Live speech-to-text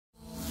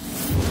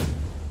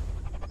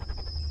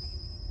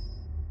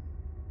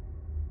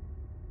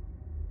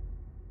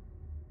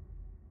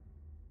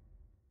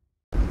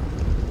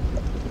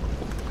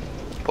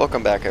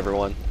Welcome back,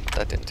 everyone.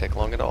 That didn't take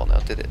long at all now,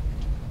 did it?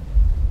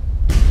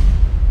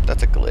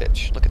 That's a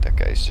glitch. Look at that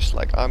guy. He's just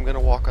like, I'm gonna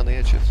walk on the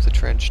edge of the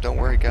trench. Don't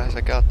worry, guys.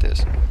 I got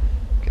this.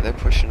 Okay, they're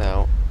pushing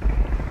out.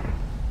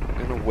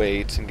 I'm gonna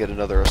wait and get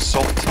another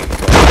assault team going.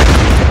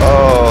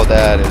 Oh,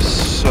 that is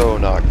so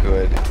not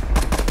good.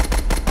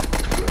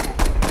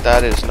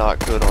 That is not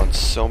good on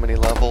so many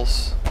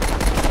levels.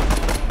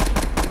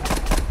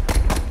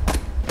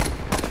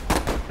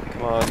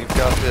 Come on, you've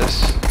got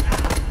this.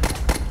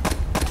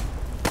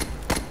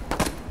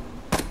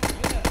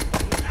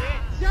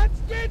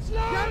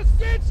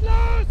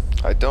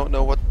 I don't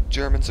know what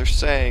Germans are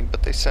saying,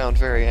 but they sound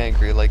very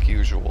angry like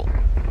usual.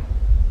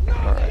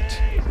 Alright.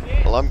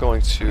 Well, I'm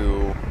going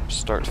to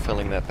start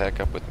filling that back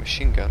up with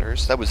machine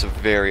gunners. That was a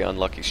very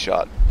unlucky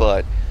shot,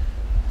 but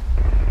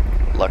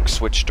luck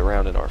switched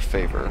around in our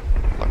favor,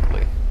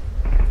 luckily.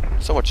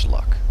 So much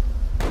luck.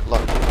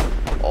 Luck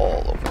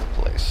all over the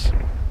place.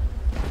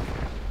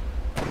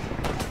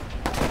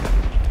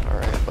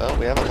 Alright, well,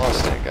 we haven't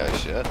lost any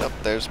guys yet. Oh,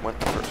 there's went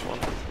the first one.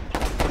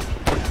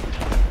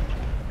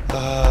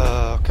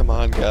 Oh, come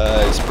on,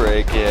 guys.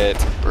 Break it.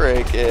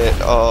 Break it.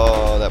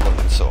 Oh, that would have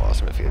been so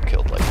awesome if he had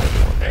killed, like,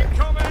 everyone there.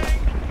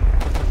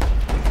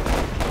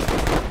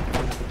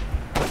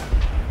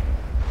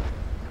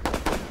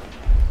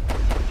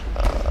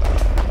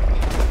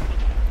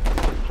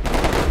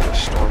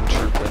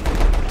 Stormtrooping.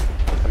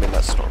 I mean,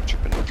 not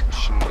stormtrooping,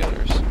 machine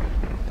gunners.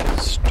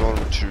 It's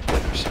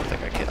stormtrooping or something.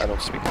 I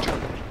don't speak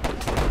German.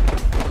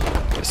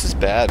 This is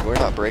bad. We're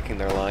not breaking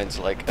their lines,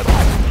 like, at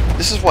all.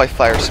 This is why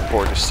fire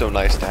support is so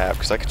nice to have,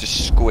 because I could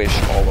just squish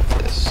all of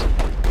this.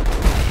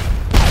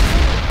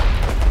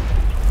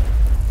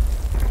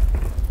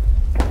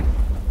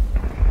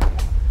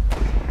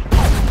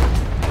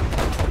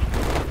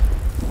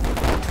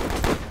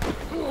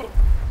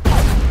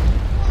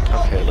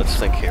 Okay, let's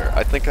think here.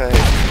 I think I'm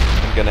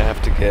going to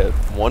have to get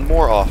one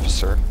more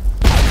officer.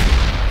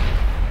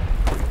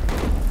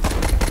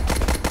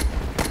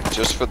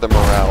 Just for the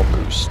morale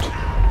boost.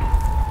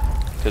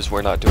 Because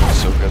we're not doing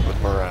so good with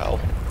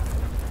morale.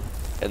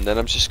 And then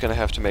I'm just gonna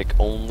have to make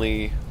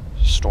only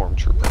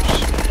stormtroopers.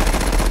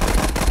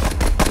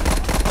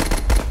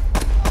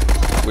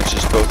 Which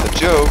is both a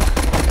joke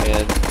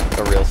and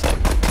a real thing.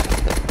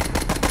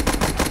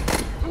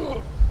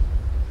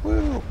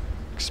 Woo!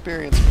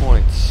 Experience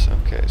points.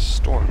 Okay,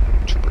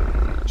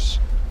 stormtroopers.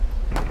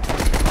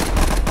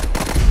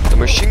 The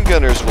machine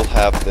gunners will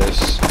have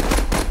this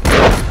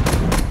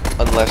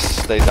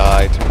unless they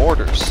die to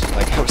mortars,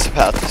 like I was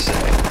about to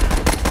say.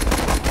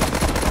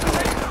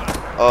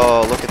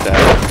 Oh, look at that.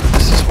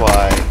 This is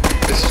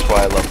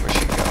why I love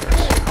machine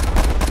gunners.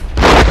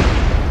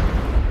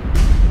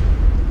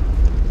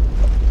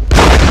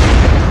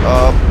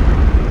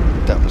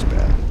 That was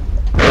bad.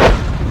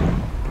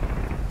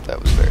 That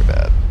was very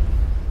bad.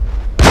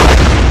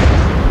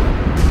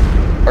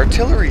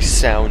 Artillery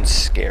sounds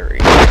scary.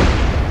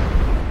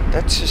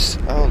 That's just,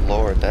 oh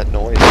lord, that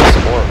noise is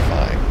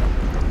horrifying.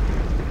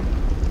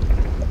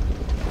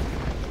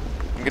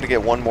 I'm gonna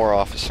get one more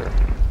officer.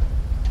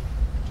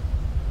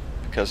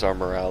 Because our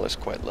morale is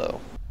quite low.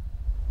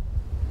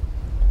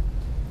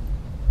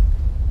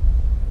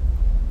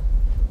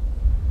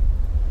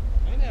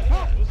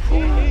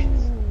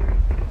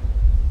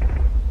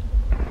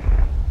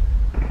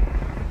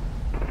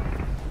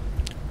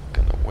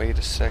 Gonna wait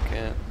a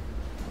second.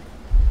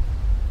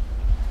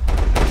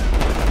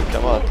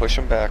 Come on, push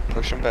him back,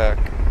 push him back.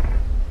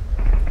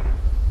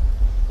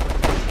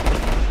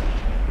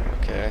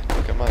 Okay,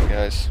 come on,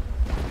 guys.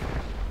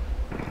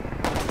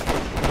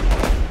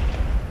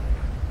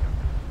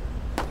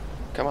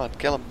 Come on,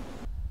 kill him.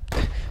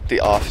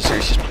 The officer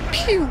is just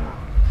pew,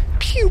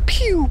 pew,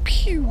 pew,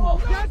 pew.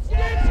 Move up to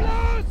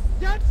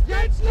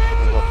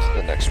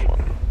the next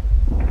one.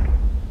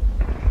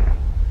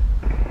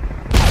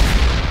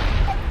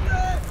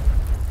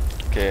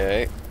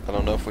 Okay, I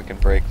don't know if we can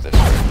break this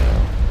right now.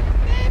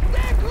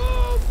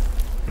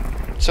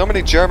 So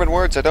many German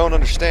words I don't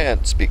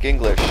understand. Speak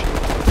English.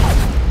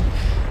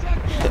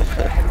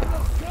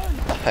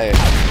 I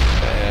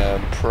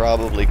am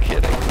probably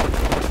kidding.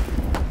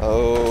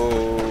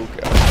 Oh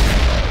god.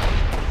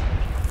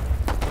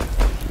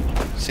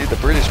 See, the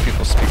British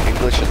people speak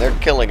English and they're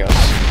killing us.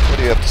 What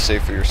do you have to say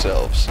for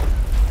yourselves?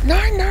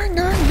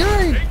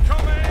 9999!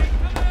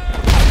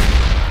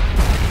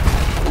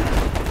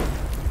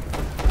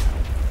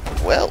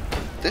 Well,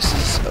 this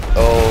is...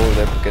 Oh,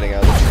 they're getting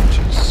out of the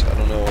trenches. I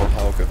don't know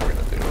how good we're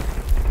gonna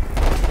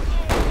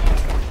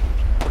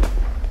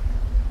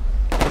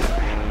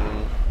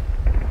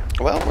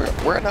do. Well,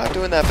 we're not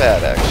doing that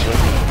bad, actually.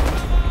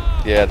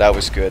 Yeah, that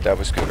was good. That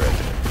was good right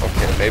there.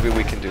 Okay, maybe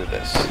we can do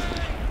this.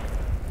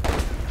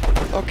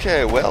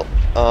 Okay, well,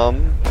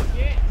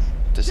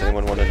 does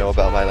anyone want to know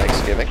about my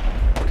Thanksgiving?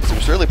 Because it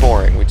was really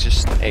boring. We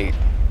just ate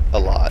a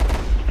lot.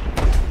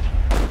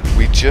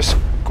 We just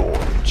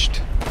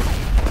gorged.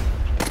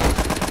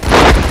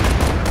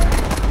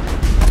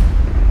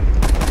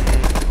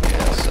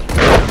 Yes,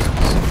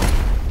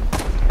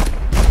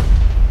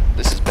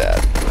 this is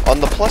bad.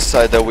 On the plus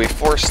side, though, we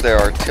forced their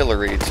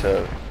artillery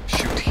to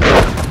shoot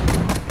here.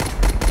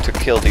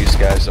 kill these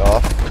guys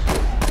off,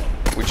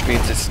 which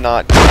means it's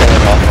not killing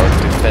off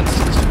our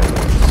defenses for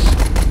once,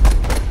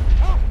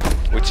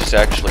 which is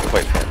actually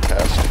quite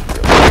fantastic,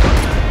 really.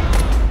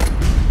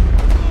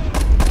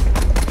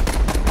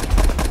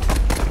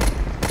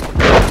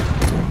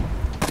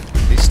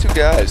 These two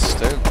guys,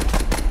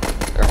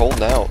 they're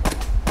holding out.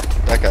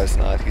 That guy's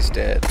not, he's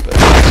dead, but these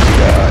two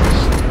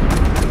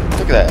guys.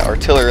 Look at that,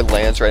 artillery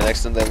lands right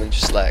next to them and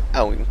just like, I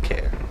don't even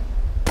care.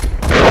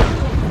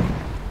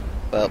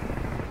 Well,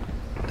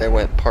 there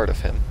went part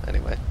of him,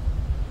 anyway.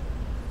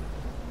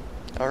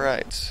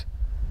 Alright.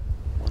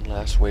 One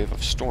last wave of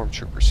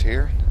stormtroopers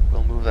here.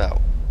 We'll move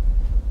out.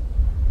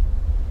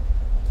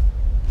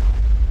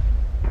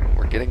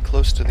 We're getting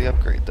close to the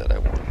upgrade that I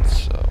want,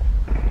 so...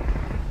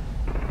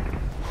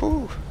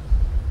 Whew.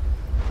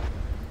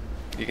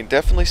 You can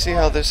definitely see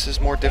how this is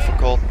more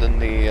difficult than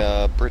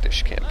the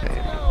British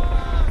campaign.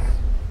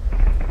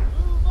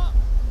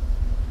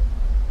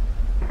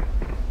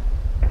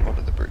 What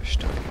are the British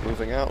doing?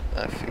 Moving out?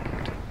 I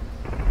figured.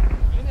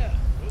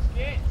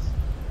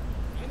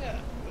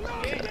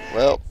 Okay,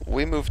 well,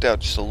 we moved out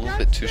just a little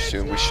bit too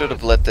soon. We should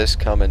have let this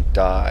come and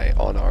die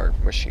on our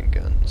machine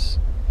guns.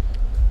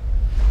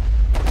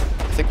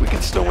 I think we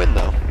can still win,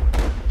 though.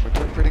 We're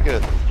doing pretty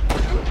good.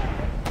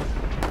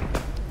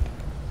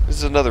 This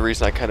is another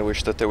reason I kind of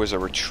wish that there was a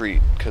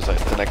retreat, because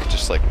then I could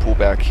just like pull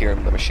back here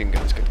and the machine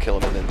guns could kill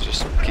him and then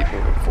just keep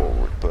moving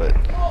forward. But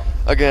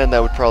again,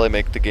 that would probably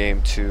make the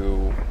game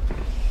too...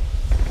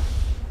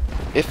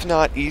 If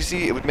not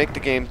easy, it would make the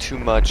game too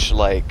much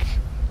like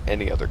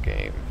any other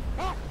game.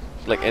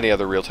 Like any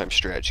other real-time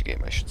strategy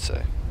game, I should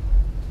say.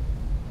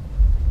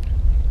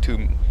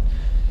 Too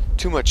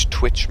much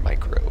Twitch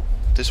micro.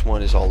 This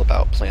one is all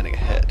about planning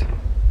ahead.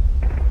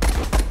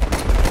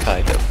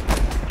 Kind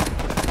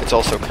of. It's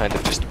also kind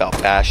of just about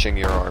bashing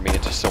your army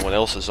into someone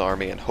else's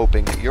army and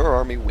hoping that your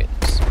army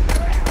wins.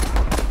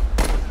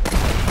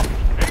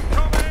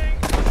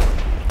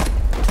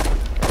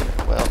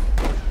 Well,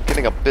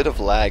 getting a bit of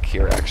lag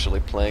here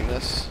actually playing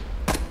this,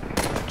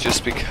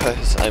 just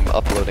because I'm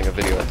uploading a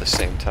video at the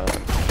same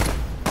time.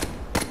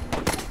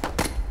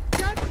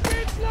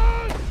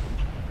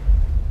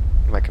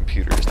 My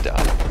computer is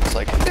dying. It's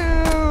like,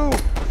 no!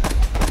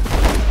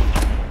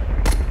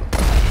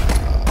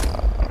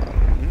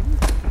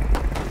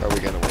 Are we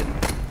gonna win?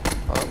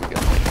 Are we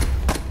gonna win?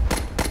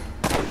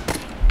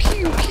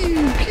 Pew,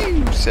 pew,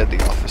 pew, said the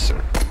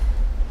officer.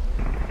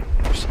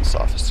 Useless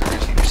officer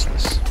is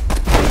useless.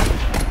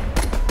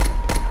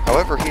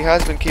 However, he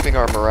has been keeping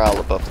our morale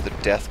above the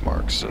death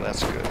marks, so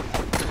that's good.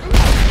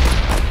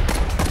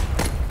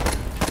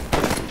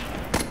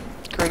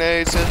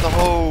 Grenades in the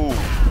hole!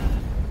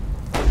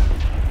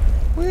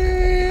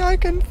 Whee! I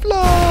can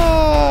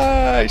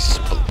fly!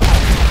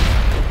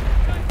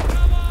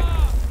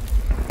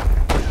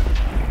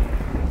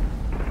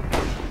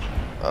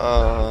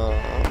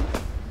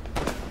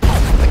 I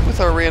think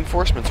with our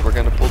reinforcements we're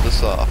gonna pull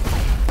this off.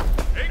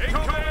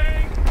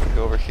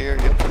 Go over here,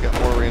 yep, we got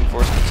more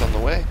reinforcements on the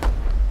way.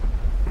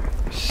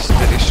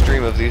 Steady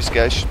stream of these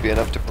guys should be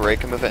enough to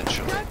break them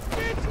eventually.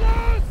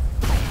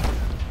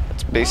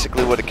 That's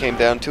basically what it came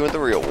down to in the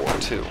real war,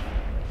 too.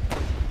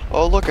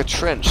 Oh look, a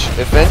trench.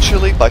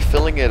 Eventually, by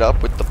filling it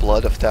up with the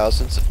blood of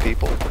thousands of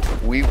people,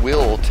 we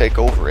will take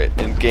over it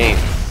and gain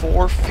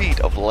 4 feet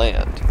of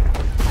land.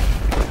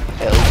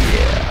 Hell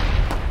yeah.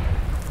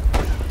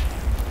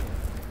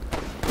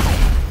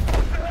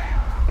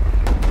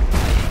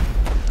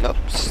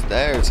 Oops,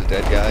 there's a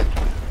dead guy.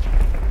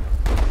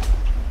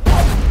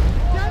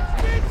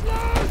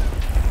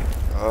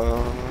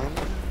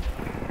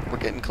 We're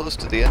getting close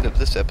to the end of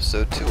this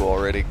episode too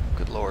already.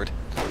 Good lord.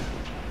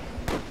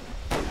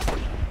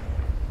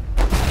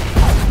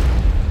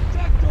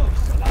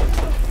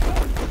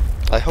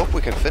 I hope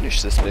we can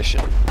finish this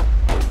mission.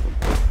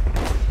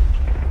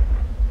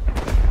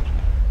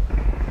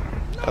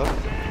 Oh,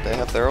 they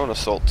have their own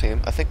assault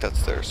team. I think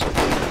that's their assault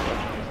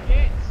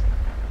team.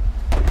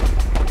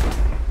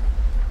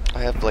 I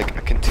have like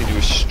a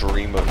continuous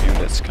stream of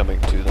units coming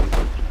to them.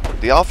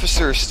 The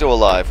officer is still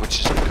alive,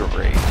 which is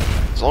great.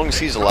 As long as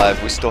he's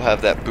alive, we still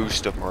have that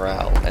boost of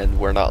morale, and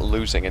we're not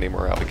losing any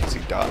morale because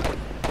he died.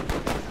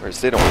 Whereas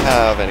they don't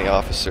have any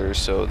officers,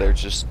 so they're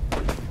just...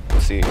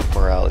 See,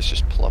 morale is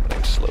just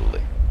plummeting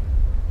slowly.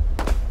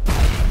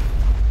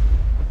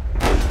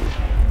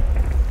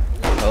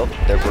 Oh,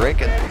 they're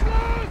breaking.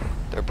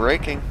 They're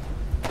breaking.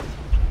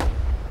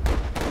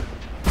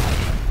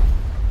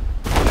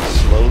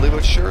 Slowly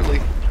but surely.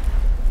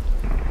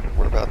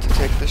 We're about to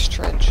take this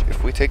trench.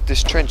 If we take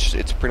this trench,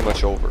 it's pretty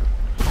much over.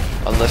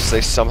 Unless they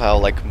somehow,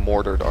 like,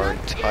 mortared our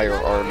entire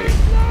army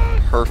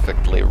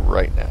perfectly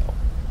right now.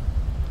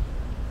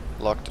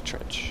 Lock the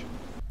trench.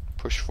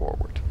 Push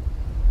forward.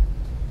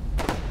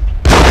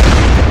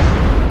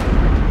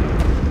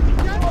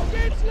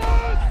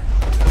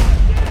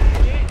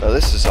 Oh,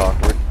 this is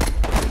awkward.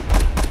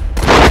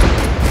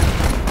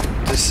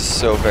 This is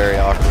so very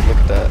awkward. Look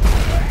at that.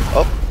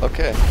 Oh,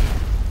 okay.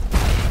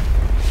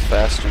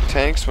 Faster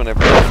tanks whenever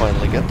we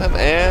finally get them,